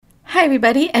Hi,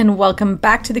 everybody, and welcome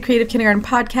back to the Creative Kindergarten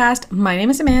Podcast. My name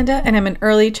is Amanda, and I'm an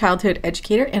early childhood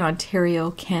educator in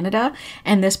Ontario, Canada.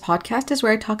 And this podcast is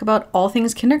where I talk about all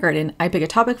things kindergarten. I pick a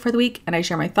topic for the week, and I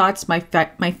share my thoughts, my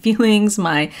feelings,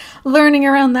 my learning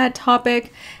around that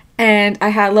topic. And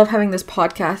I love having this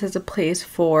podcast as a place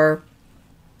for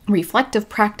reflective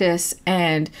practice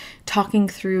and talking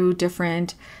through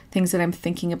different things that I'm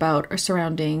thinking about or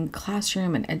surrounding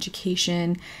classroom and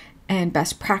education and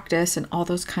best practice and all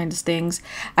those kinds of things.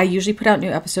 I usually put out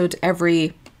new episodes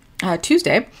every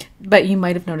Tuesday, but you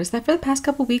might have noticed that for the past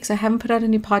couple weeks, I haven't put out a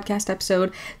new podcast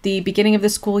episode. The beginning of the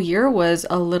school year was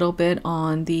a little bit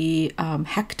on the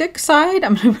hectic side,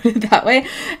 I'm going to put it that way.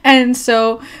 And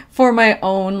so for my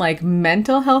own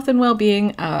mental health and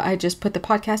well-being, I just put the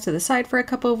podcast to the side for a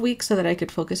couple of weeks so that I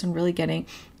could focus on really getting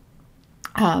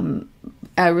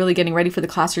ready for the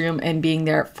classroom and being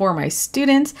there for my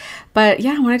students. But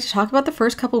yeah, I wanted to talk about the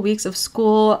first couple of weeks of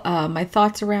school, my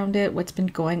thoughts around it, what's been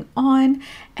going on.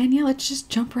 And yeah, let's just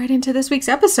jump right into this week's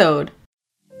episode.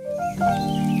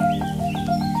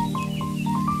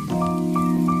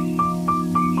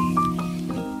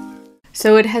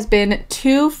 So it has been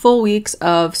 2 full weeks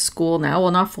of school now.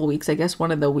 Well, not full weeks, I guess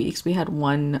one of the weeks. We had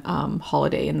one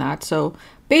holiday in that. So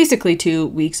basically 2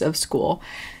 weeks of school.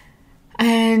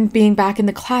 And being back in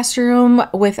the classroom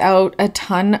without a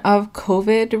ton of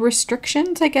COVID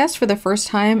restrictions, I guess, for the first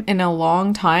time in a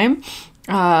long time.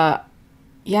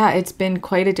 It's been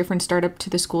quite a different startup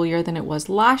to the school year than it was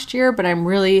last year, but I'm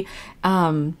really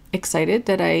excited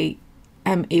that I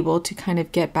am able to kind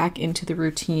of get back into the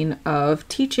routine of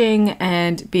teaching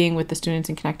and being with the students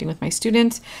and connecting with my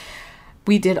students.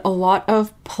 We did a lot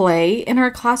of play in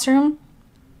our classroom.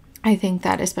 I think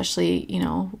that especially,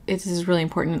 it is really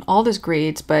important in all those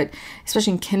grades, but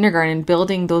especially in kindergarten,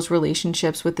 building those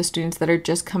relationships with the students that are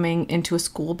just coming into a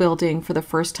school building for the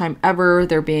first time ever.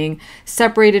 They're being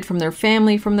separated from their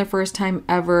family from the first time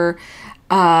ever.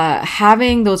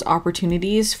 Having those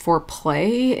opportunities for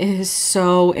play is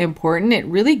so important. It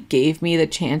really gave me the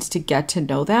chance to get to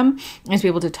know them and to be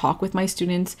able to talk with my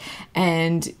students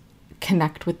and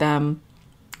connect with them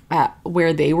at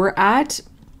where they were at.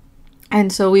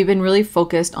 And so we've been really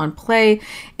focused on play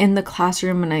in the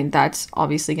classroom, and that's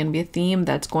obviously going to be a theme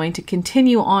that's going to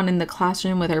continue on in the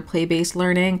classroom with our play-based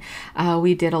learning.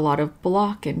 We did a lot of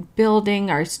block and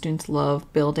building. Our students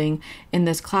love building in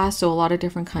this class, so a lot of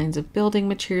different kinds of building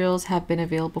materials have been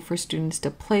available for students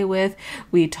to play with.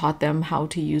 We taught them how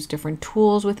to use different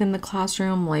tools within the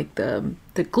classroom, like the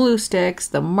glue sticks,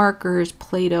 the markers,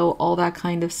 Play-Doh, all that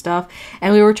kind of stuff.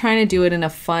 And we were trying to do it in a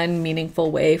fun,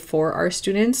 meaningful way for our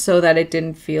students so that it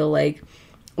didn't feel like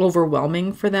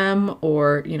overwhelming for them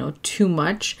or, too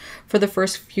much for the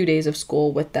first few days of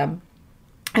school with them.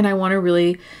 And I want to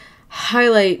really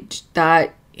highlight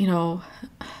that,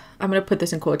 I'm going to put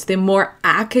this in quotes, the more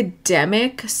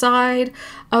academic side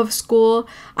of school.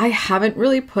 I haven't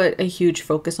really put a huge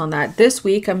focus on that. This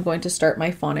week, I'm going to start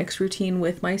my phonics routine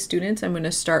with my students. I'm going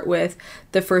to start with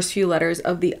the first few letters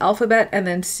of the alphabet and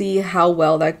then see how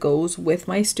well that goes with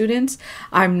my students.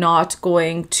 I'm not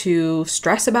going to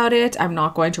stress about it. I'm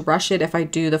not going to rush it if I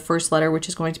do the first letter, which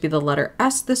is going to be the letter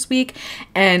S this week.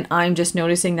 And I'm just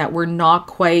noticing that we're not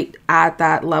quite at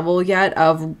that level yet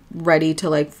of ready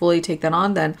to fully take that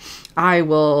on. Then I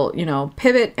will,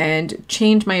 pivot and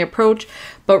change my approach.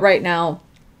 But right now,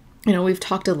 we've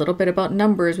talked a little bit about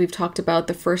numbers. We've talked about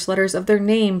the first letters of their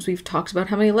names. We've talked about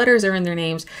how many letters are in their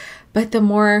names. But the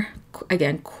more,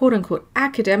 again, quote unquote,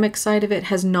 academic side of it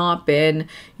has not been,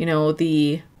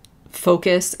 the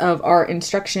focus of our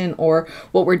instruction or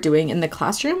what we're doing in the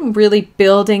classroom. Really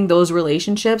building those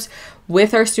relationships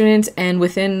with our students and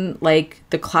within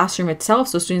the classroom itself.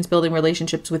 So students building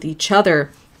relationships with each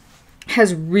other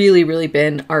has really, really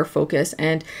been our focus.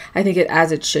 And I think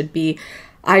as it should be.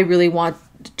 I really want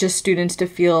just students to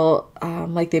feel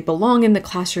like they belong in the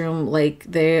classroom, like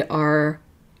they are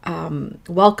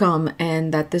welcome,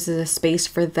 and that this is a space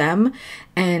for them.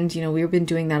 And, we've been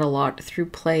doing that a lot through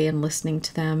play and listening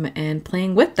to them and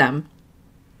playing with them.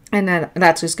 And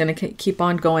that's just going to keep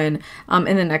on going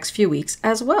in the next few weeks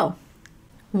as well.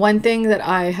 One thing that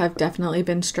I have definitely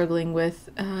been struggling with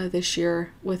this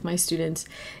year with my students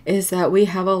is that we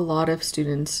have a lot of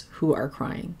students who are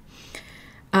crying.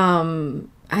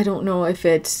 I don't know if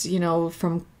it's,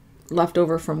 from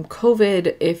leftover from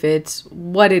COVID, if it's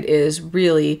what it is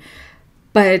really,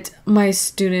 but my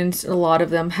students, a lot of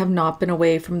them have not been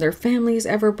away from their families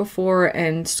ever before,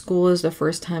 and school is the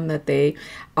first time that they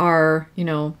are,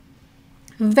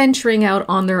 venturing out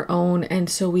on their own. And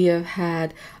so we have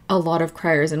had a lot of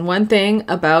criers. And one thing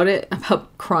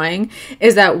about crying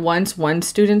is that once one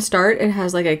student start, it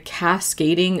has like a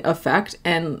cascading effect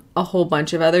and a whole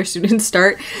bunch of other students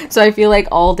start. So I feel like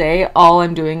all day, all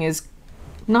I'm doing is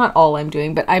not all I'm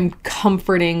doing, but I'm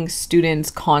comforting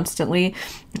students constantly,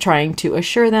 trying to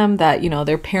assure them that, you know,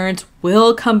 their parents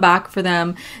will come back for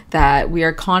them, that we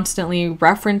are constantly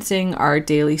referencing our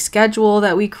daily schedule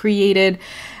that we created,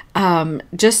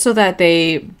 just so that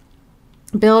they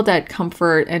build that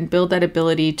comfort and build that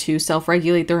ability to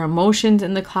self-regulate their emotions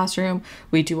in the classroom.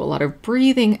 We do a lot of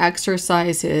breathing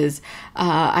exercises.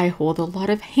 I hold a lot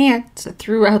of hands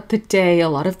throughout the day, a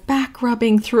lot of back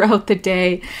rubbing throughout the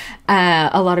day,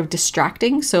 a lot of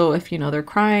distracting. So if, you know, they're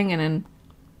crying and then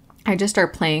I just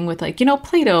start playing with like, you know,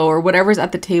 Play-Doh or whatever's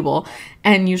at the table,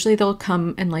 and usually they'll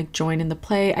come and like join in the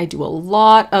play. I do a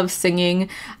lot of singing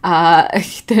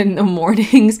in the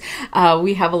mornings.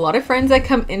 We have a lot of friends that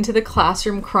come into the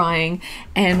classroom crying,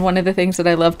 and one of the things that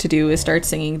I love to do is start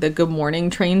singing the Good Morning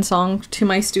Train song to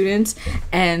my students.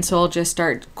 And so I'll just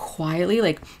start quietly,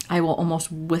 like I will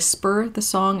almost whisper the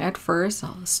song at first.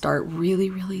 I'll start really,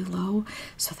 really low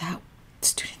so that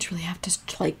students really have to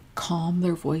like calm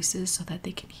their voices so that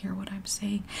they can hear what I'm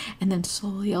saying. And then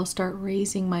slowly I'll start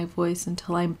raising my voice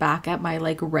until I'm back at my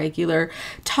like regular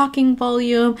talking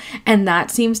volume. And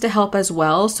that seems to help as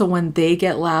well. So when they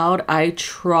get loud, I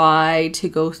try to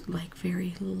go like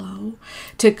very low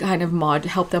to kind of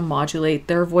help them modulate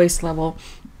their voice level.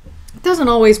 It doesn't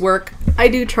always work. I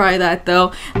do try that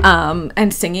though.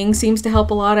 And singing seems to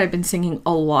help a lot. I've been singing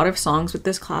a lot of songs with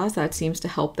this class. That seems to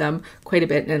help them quite a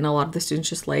bit. And a lot of the students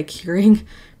just like hearing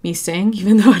me sing,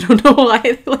 even though I don't know why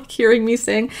they like hearing me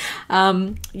sing.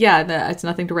 It's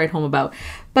nothing to write home about.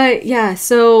 But yeah,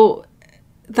 so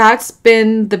that's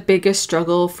been the biggest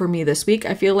struggle for me this week.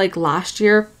 I feel like last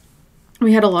year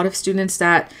we had a lot of students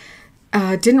that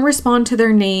didn't respond to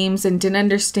their names and didn't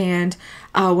understand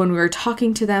when we were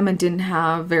talking to them and didn't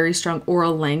have very strong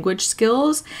oral language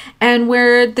skills. And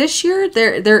where this year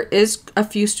there is a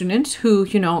few students who,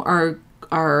 you know,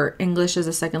 are English as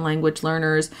a second language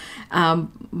learners,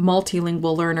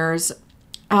 multilingual learners.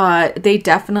 They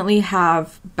definitely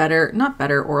have not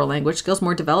better oral language skills,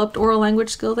 more developed oral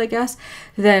language skills, I guess,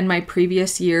 than my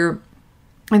previous year.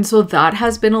 And so that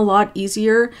has been a lot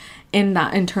easier in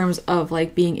terms of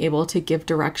like being able to give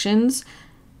directions.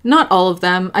 Not all of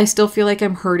them. I still feel like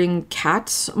I'm herding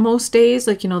cats most days.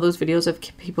 Like, you know, those videos of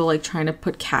people like trying to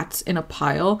put cats in a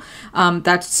pile.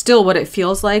 That's still what it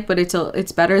feels like, but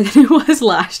it's better than it was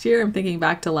last year. I'm thinking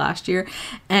back to last year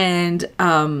and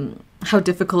how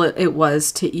difficult it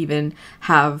was to even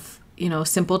have, you know,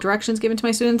 simple directions given to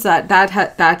my students.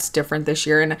 That's different this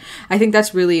year. And I think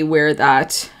that's really where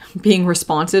that being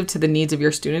responsive to the needs of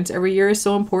your students every year is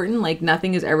so important. Like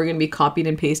nothing is ever going to be copied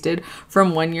and pasted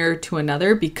from one year to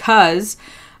another, because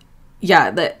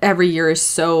every year is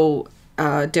so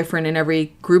different, and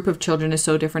every group of children is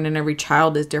so different, and every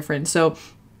child is different. So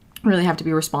really have to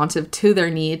be responsive to their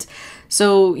needs.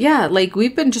 So yeah, like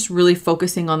we've been just really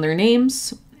focusing on their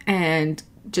names and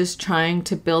just trying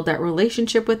to build that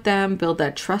relationship with them, build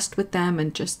that trust with them,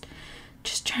 and just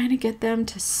trying to get them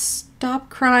to stop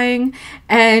crying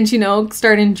and, you know,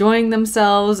 start enjoying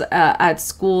themselves at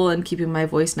school, and keeping my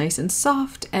voice nice and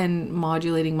soft and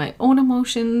modulating my own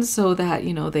emotions so that,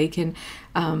 you know, they can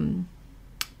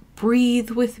breathe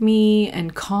with me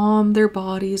and calm their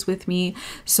bodies with me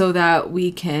so that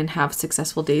we can have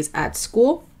successful days at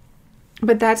school.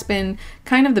 But that's been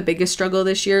kind of the biggest struggle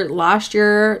this year. Last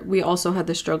year, we also had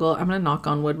the struggle. I'm going to knock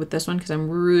on wood with this one because I'm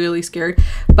really scared.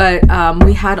 But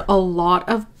we had a lot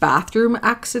of bathroom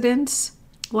accidents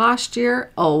last year.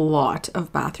 A lot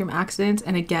of bathroom accidents.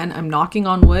 And again, I'm knocking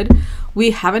on wood. We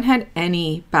haven't had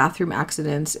any bathroom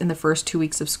accidents in the first 2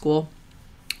 weeks of school.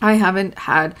 I haven't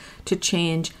had to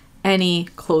change any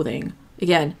clothing.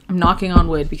 Again, I'm knocking on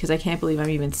wood because I can't believe I'm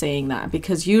even saying that,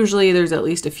 because usually there's at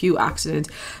least a few accidents,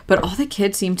 but all the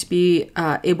kids seem to be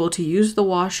able to use the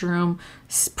washroom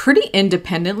pretty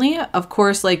independently. Of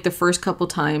course, like the first couple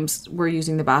times we're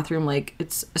using the bathroom, like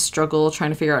it's a struggle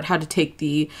trying to figure out how to take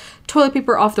the toilet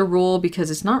paper off the roll, because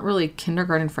it's not really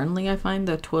kindergarten friendly. I find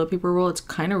the toilet paper roll, it's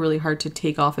kind of really hard to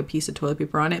take off a piece of toilet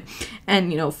paper on it,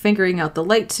 and, you know, figuring out the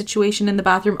light situation in the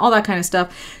bathroom, all that kind of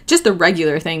stuff, just the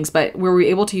regular things. But we were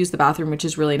able to use the bathroom, which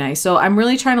is really nice. So I'm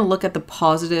really trying to look at the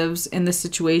positives in this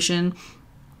situation.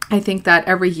 I think that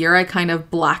every year I kind of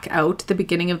black out the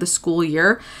beginning of the school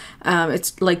year.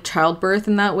 It's like childbirth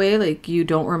in that way. Like you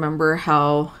don't remember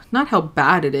not how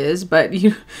bad it is, but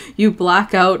you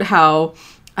black out how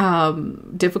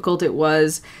difficult it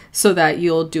was so that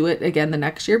you'll do it again the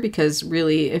next year, because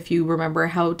really, if you remember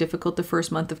how difficult the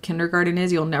first month of kindergarten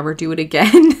is, you'll never do it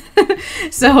again.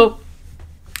 So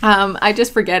I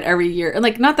just forget every year.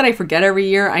 Like, not that I forget every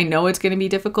year, I know it's going to be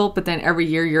difficult, but then every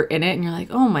year you're in it and you're like,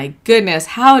 oh my goodness,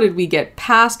 how did we get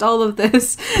past all of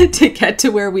this to get to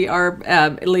where we are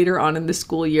later on in the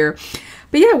school year?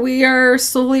 But yeah, we are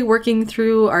slowly working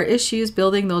through our issues,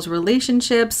 building those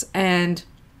relationships, and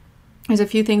there's a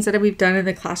few things that we've done in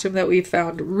the classroom that we've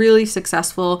found really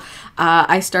successful.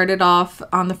 I started off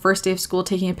on the first day of school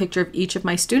taking a picture of each of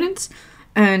my students,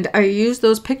 and I used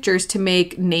those pictures to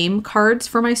make name cards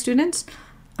for my students.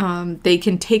 They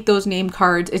can take those name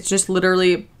cards. It's just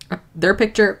literally their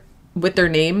picture with their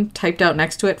name typed out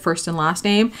next to it, first and last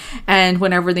name. And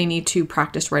whenever they need to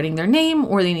practice writing their name,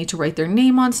 or they need to write their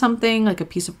name on something like a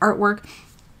piece of artwork,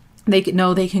 they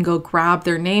can go grab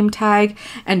their name tag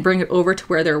and bring it over to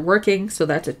where they're working. So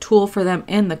that's a tool for them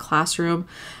in the classroom.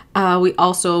 We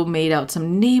also made out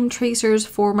some name tracers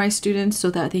for my students so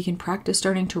that they can practice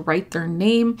starting to write their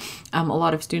name. A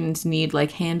lot of students need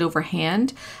like hand over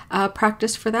hand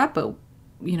practice for that, but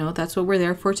that's what we're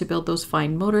there for, to build those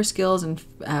fine motor skills and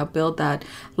build that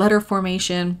letter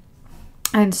formation.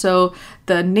 And so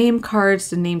the name cards,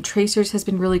 the name tracers has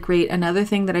been really great. Another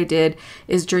thing that I did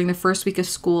is during the first week of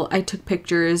school, I took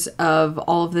pictures of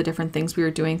all of the different things we were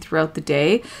doing throughout the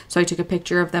day. So I took a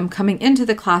picture of them coming into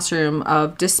the classroom,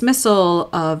 of dismissal,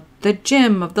 of the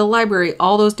gym, of the library,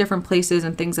 all those different places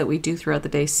and things that we do throughout the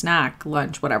day, snack,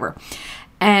 lunch, whatever.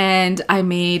 And I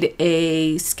made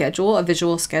a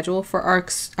visual schedule for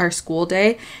our school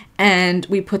day. And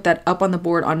we put that up on the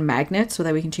board on magnets so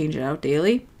that we can change it out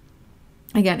daily.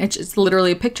 Again, it's just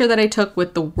literally a picture that I took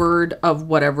with the word of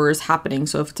whatever is happening.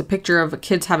 So if it's a picture of a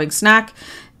kid's having snack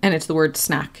and it's the word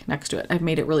snack next to it, I've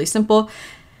made it really simple.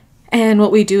 And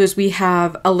what we do is we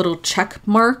have a little check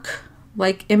mark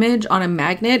like image on a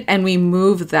magnet, and we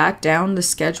move that down the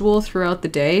schedule throughout the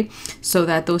day so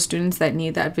that those students that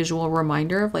need that visual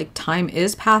reminder of like time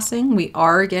is passing, we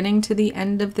are getting to the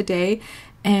end of the day.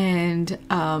 And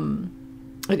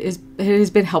it has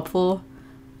been helpful.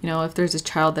 If there's a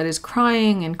child that is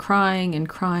crying and crying and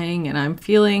crying, and I'm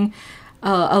feeling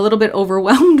a little bit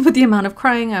overwhelmed with the amount of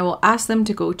crying, I will ask them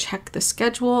to go check the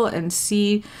schedule and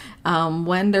see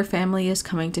when their family is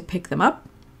coming to pick them up.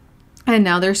 And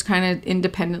now they're kind of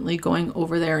independently going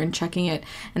over there and checking it.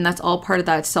 And that's all part of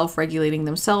that self-regulating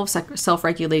themselves,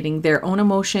 self-regulating their own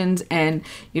emotions, and,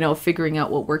 figuring out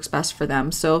what works best for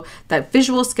them. So that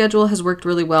visual schedule has worked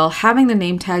really well. Having the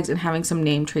name tags and having some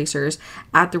name tracers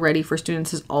at the ready for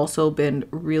students has also been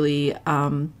really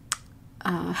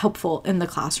helpful in the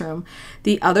classroom.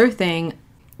 The other thing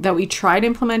that we tried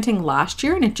implementing last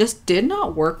year, and it just did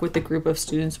not work with the group of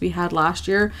students we had last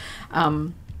year,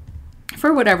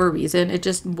 for whatever reason, it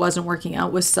just wasn't working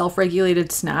out, was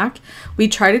self-regulated snack. We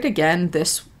tried it again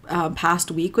this past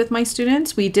week with my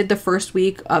students. We did the first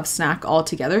week of snack all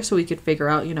together so we could figure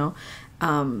out,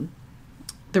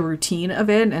 the routine of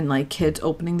it, and like kids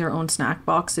opening their own snack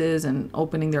boxes and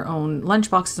opening their own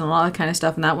lunch boxes and all that kind of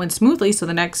stuff. And that went smoothly. So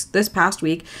this past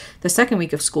week, the second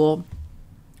week of school,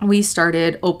 we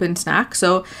started open snack.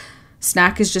 So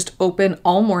snack is just open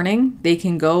all morning. They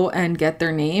can go and get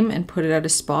their name and put it at a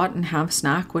spot and have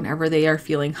snack whenever they are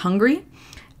feeling hungry.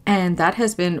 And that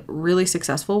has been really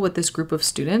successful with this group of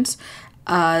students.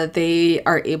 They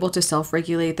are able to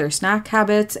self-regulate their snack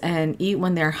habits and eat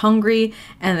when they're hungry,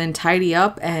 and then tidy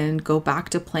up and go back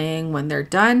to playing when they're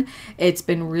done. It's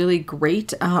been really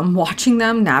great watching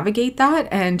them navigate that,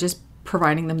 and just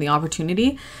providing them the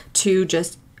opportunity to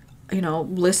just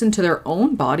listen to their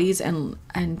own bodies and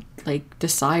like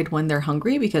decide when they're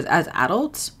hungry. Because as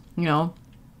adults,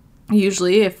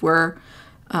 usually if we're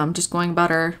just going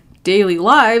about our daily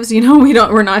lives,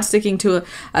 we're not sticking to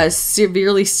a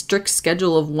severely strict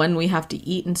schedule of when we have to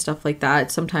eat and stuff like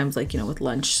that. Sometimes with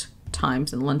lunch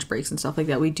times and lunch breaks and stuff like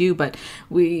that we do, but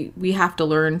we have to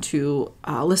learn to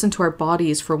listen to our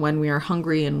bodies for when we are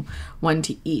hungry and when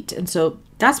to eat. And so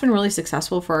that's been really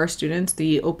successful for our students.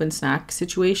 The open snack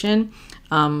situation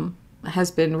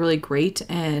has been really great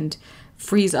and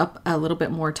frees up a little bit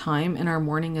more time in our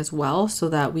morning as well, so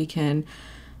that we can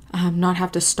not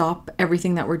have to stop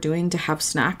everything that we're doing to have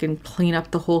snack and clean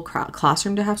up the whole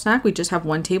classroom to have snack. We just have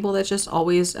one table that's just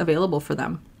always available for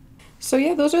them. So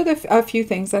yeah, those are a few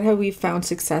things that we've found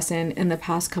success in the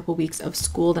past couple weeks of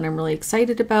school that I'm really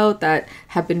excited about, that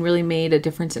have been really made a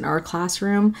difference in our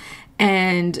classroom.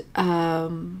 And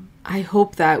I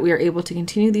hope that we are able to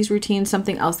continue these routines.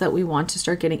 Something else that we want to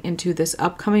start getting into this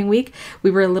upcoming week.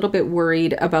 We were a little bit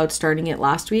worried about starting it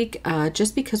last week,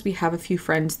 just because we have a few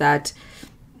friends that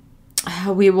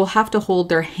we will have to hold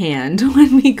their hand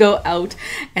when we go out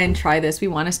and try this. We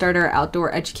want to start our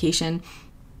outdoor education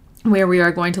where we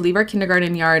are going to leave our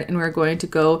kindergarten yard and we're going to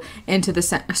go into the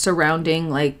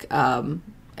surrounding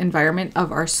environment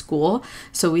of our school.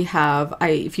 So we have,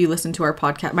 if you listen to my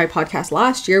podcast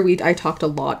last year, I talked a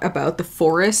lot about the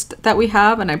forest that we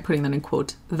have, and I'm putting that in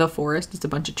quote, the forest. It's a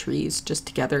bunch of trees just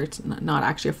together. It's not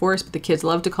actually a forest, but the kids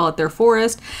love to call it their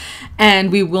forest.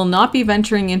 And we will not be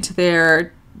venturing into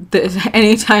there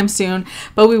anytime soon,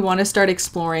 but we want to start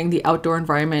exploring the outdoor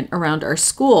environment around our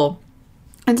school.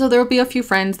 And so there will be a few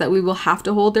friends that we will have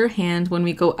to hold their hand when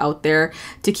we go out there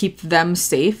to keep them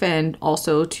safe and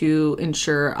also to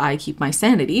ensure I keep my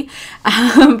sanity.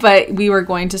 But we were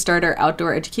going to start our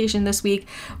outdoor education this week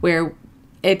where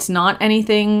it's not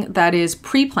anything that is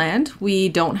pre-planned. We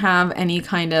don't have any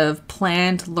kind of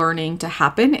planned learning to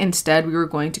happen. Instead, we were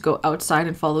going to go outside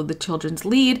and follow the children's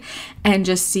lead and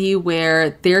just see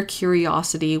where their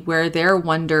curiosity, where their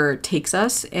wonder takes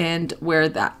us, and where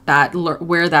that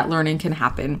learning can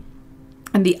happen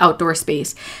in the outdoor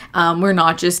space. We're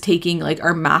not just taking like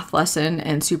our math lesson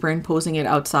and superimposing it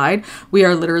outside. We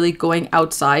are literally going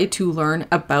outside to learn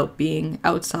about being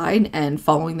outside and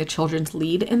following the children's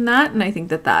lead in that. And I think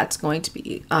that that's going to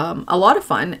be a lot of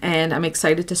fun. And I'm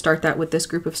excited to start that with this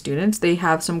group of students. They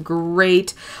have some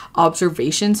great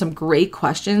observations, some great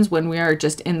questions when we are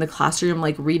just in the classroom,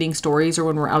 like reading stories, or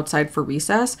when we're outside for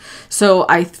recess. So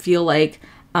I feel like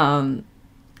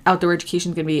outdoor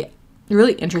education is going to be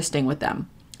really interesting with them.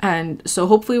 And so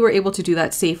hopefully we're able to do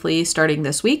that safely starting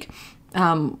this week.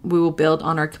 We will build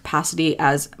on our capacity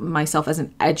as myself as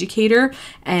an educator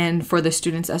and for the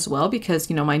students as well, because,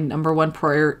 you know, my number one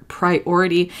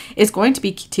priority is going to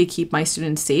be to keep my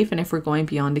students safe. And if we're going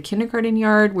beyond the kindergarten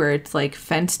yard where it's like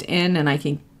fenced in and I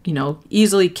can, you know,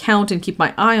 easily count and keep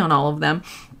my eye on all of them,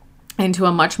 into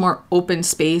a much more open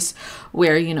space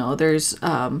where, you know, there's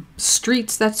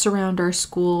streets that surround our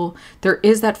school. There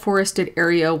is that forested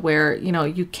area where, you know,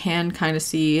 you can kind of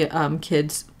see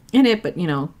kids in it, but, you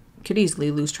know, could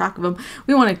easily lose track of them.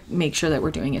 We want to make sure that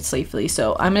we're doing it safely.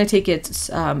 So I'm going to take it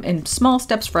in small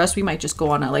steps for us. We might just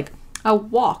go on a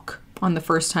walk on the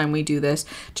first time we do this,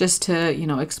 just to, you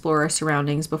know, explore our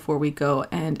surroundings before we go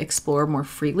and explore more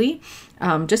freely,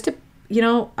 just to, you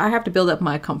know, I have to build up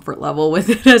my comfort level with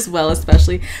it as well,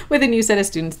 especially with a new set of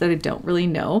students that I don't really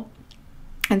know.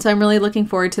 And so I'm really looking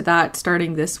forward to that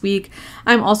starting this week.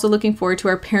 I'm also looking forward to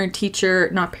our parent-teacher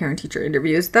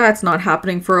interviews. That's not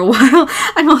happening for a while.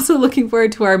 I'm also looking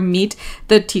forward to our Meet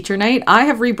the Teacher Night. I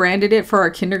have rebranded it for our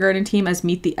kindergarten team as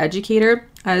Meet the Educator.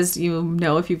 As you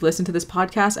know, if you've listened to this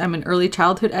podcast, I'm an early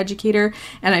childhood educator,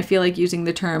 and I feel like using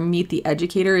the term Meet the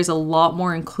Educator is a lot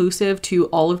more inclusive to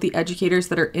all of the educators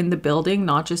that are in the building,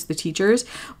 not just the teachers.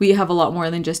 We have a lot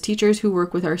more than just teachers who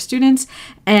work with our students,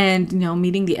 and, you know,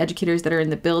 meeting the educators that are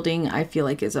in the building, I feel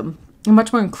like is a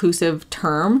much more inclusive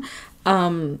term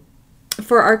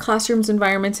for our classrooms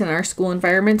environments and our school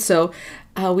environments. So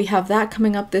we have that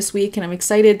coming up this week, and I'm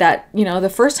excited that, you know, the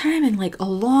first time in like a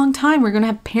long time, we're going to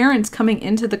have parents coming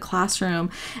into the classroom,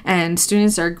 and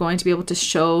students are going to be able to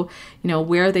show, you know,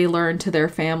 where they learn to their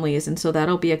families. And so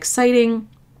that'll be exciting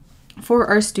for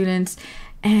our students.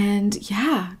 And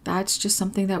yeah, that's just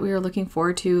something that we are looking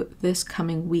forward to this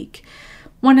coming week.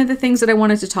 One of the things that I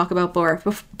wanted to talk about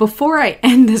before I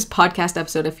end this podcast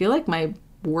episode, I feel like my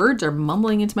words are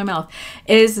mumbling into my mouth,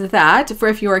 is that for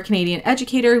if you're a Canadian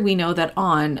educator, we know that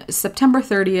on September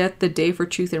 30th, the Day for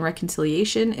Truth and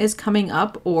Reconciliation is coming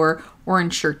up, or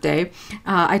Orange Shirt Day.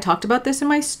 I talked about this in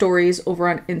my stories over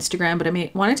on Instagram, but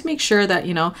I wanted to make sure that,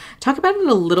 you know, talk about it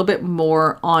a little bit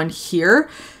more on here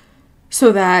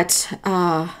so that,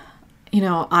 you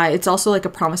know, it's also like a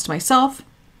promise to myself.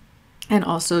 And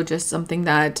also just something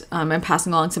that I'm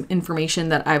passing along some information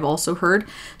that I've also heard.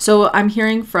 So I'm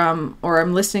hearing from, or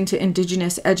I'm listening to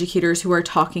Indigenous educators who are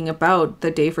talking about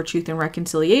the Day for Truth and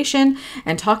Reconciliation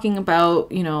and talking about,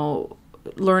 you know,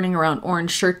 learning around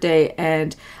Orange Shirt Day,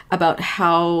 and about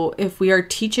how if we are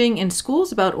teaching in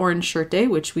schools about Orange Shirt Day,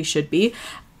 which we should be,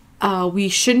 we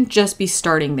shouldn't just be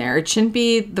starting there. It shouldn't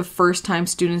be the first time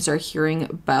students are hearing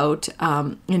about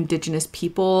Indigenous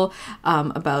people,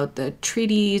 about the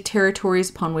treaty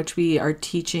territories upon which we are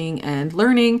teaching and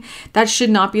learning. That should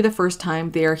not be the first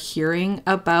time they are hearing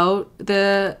about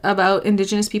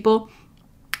Indigenous people,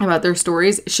 about their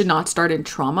stories. It should not start in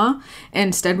trauma.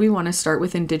 Instead, we want to start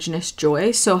with Indigenous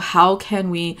joy. So how can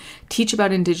we teach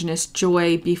about Indigenous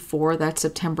joy before that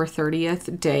September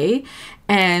 30th day?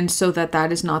 And so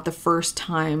that is not the first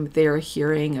time they're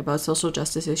hearing about social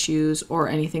justice issues or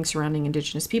anything surrounding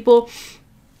Indigenous people.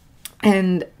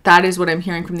 And that is what I'm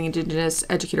hearing from the Indigenous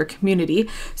educator community.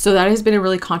 So that has been a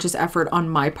really conscious effort on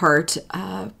my part,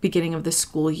 beginning of the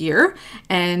school year.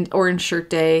 And Orange Shirt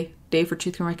Day for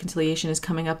Truth and Reconciliation is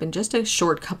coming up in just a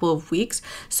short couple of weeks.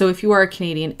 So if you are a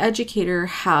Canadian educator,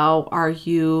 how are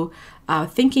you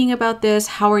thinking about this?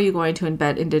 How are you going to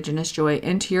embed Indigenous joy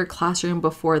into your classroom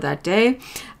before that day?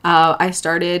 I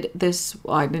started this,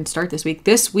 well, I didn't start this week.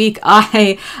 This week,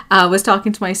 I was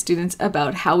talking to my students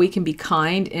about how we can be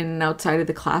kind in and outside of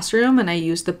the classroom. And I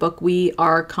used the book, We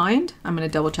Are Kind. I'm going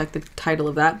to double check the title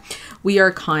of that. We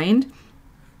Are Kind.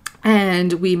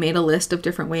 And we made a list of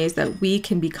different ways that we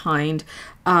can be kind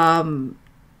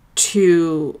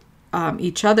to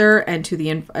each other and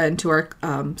to our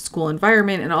school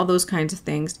environment and all those kinds of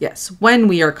things. Yes, When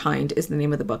We Are Kind is the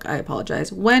name of the book. I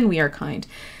apologize. When We Are Kind.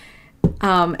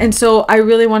 And so I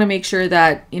really want to make sure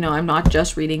that, I'm not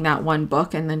just reading that one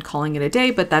book and then calling it a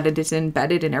day, but that it is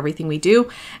embedded in everything we do.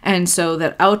 And so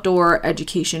that outdoor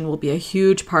education will be a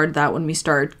huge part of that when we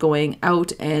start going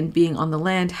out and being on the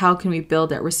land. How can we build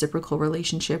that reciprocal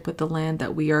relationship with the land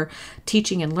that we are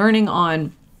teaching and learning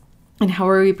on? And how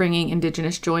are we bringing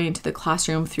Indigenous joy into the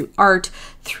classroom through art,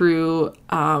 through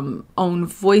own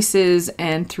voices,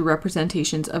 and through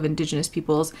representations of Indigenous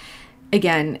peoples?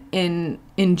 Again, in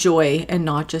joy and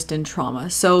not just in trauma.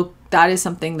 So that is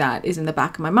something that is in the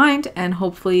back of my mind, and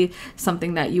hopefully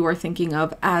something that you are thinking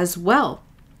of as well.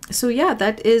 So yeah,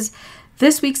 that is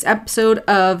this week's episode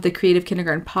of the Creative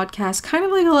Kindergarten Podcast. Kind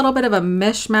of like a little bit of a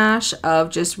mishmash of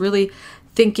just really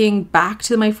thinking back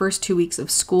to my first 2 weeks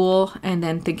of school and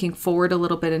then thinking forward a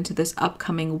little bit into this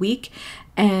upcoming week.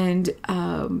 And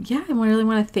I really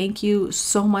want to thank you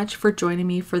so much for joining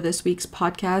me for this week's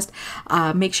podcast.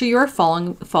 Make sure you are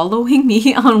following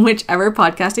me on whichever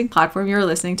podcasting platform you're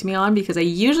listening to me on, because I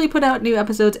usually put out new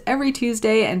episodes every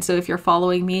Tuesday. And so if you're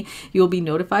following me, you'll be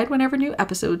notified whenever new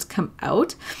episodes come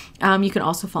out. You can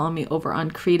also follow me over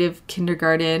on Creative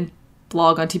Kindergarten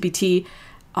blog on TPT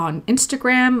on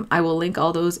Instagram. I will link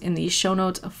all those in the show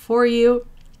notes for you.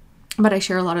 But I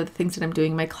share a lot of the things that I'm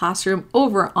doing in my classroom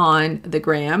over on the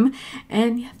gram.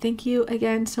 And yeah, thank you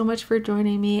again so much for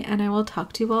joining me, and I will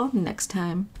talk to you all next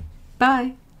time.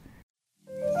 Bye.